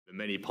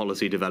Many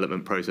policy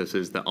development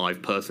processes that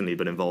I've personally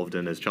been involved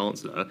in as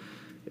Chancellor,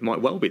 it might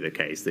well be the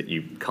case that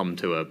you come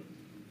to a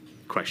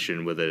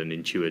question with an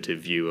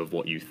intuitive view of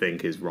what you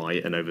think is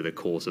right, and over the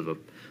course of a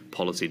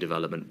policy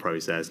development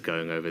process,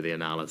 going over the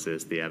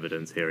analysis, the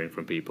evidence, hearing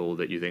from people,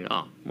 that you think,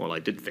 well, I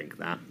did think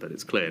that, but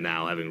it's clear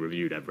now, having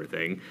reviewed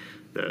everything,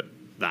 that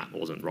that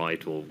wasn't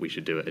right, or we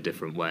should do it a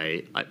different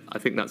way. I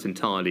think that's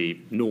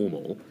entirely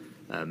normal,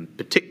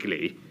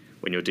 particularly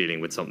when you're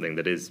dealing with something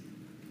that is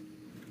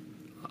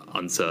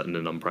uncertain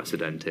and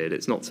unprecedented.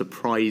 It's not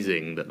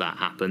surprising that that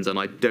happens, and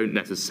I don't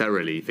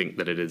necessarily think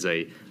that it is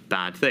a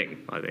bad thing.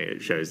 I think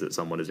it shows that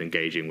someone is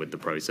engaging with the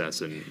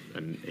process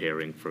and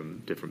hearing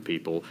from different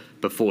people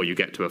before you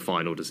get to a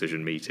final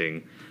decision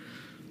meeting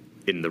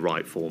in the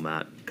right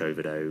format,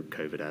 COVID-O,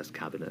 COVID-S,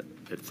 cabinet,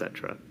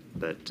 etc.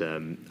 But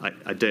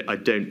I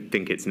don't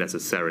think it's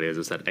necessarily, as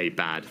I said, a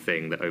bad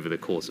thing that over the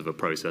course of a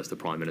process the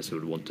Prime Minister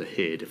would want to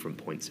hear different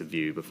points of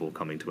view before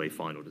coming to a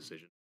final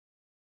decision.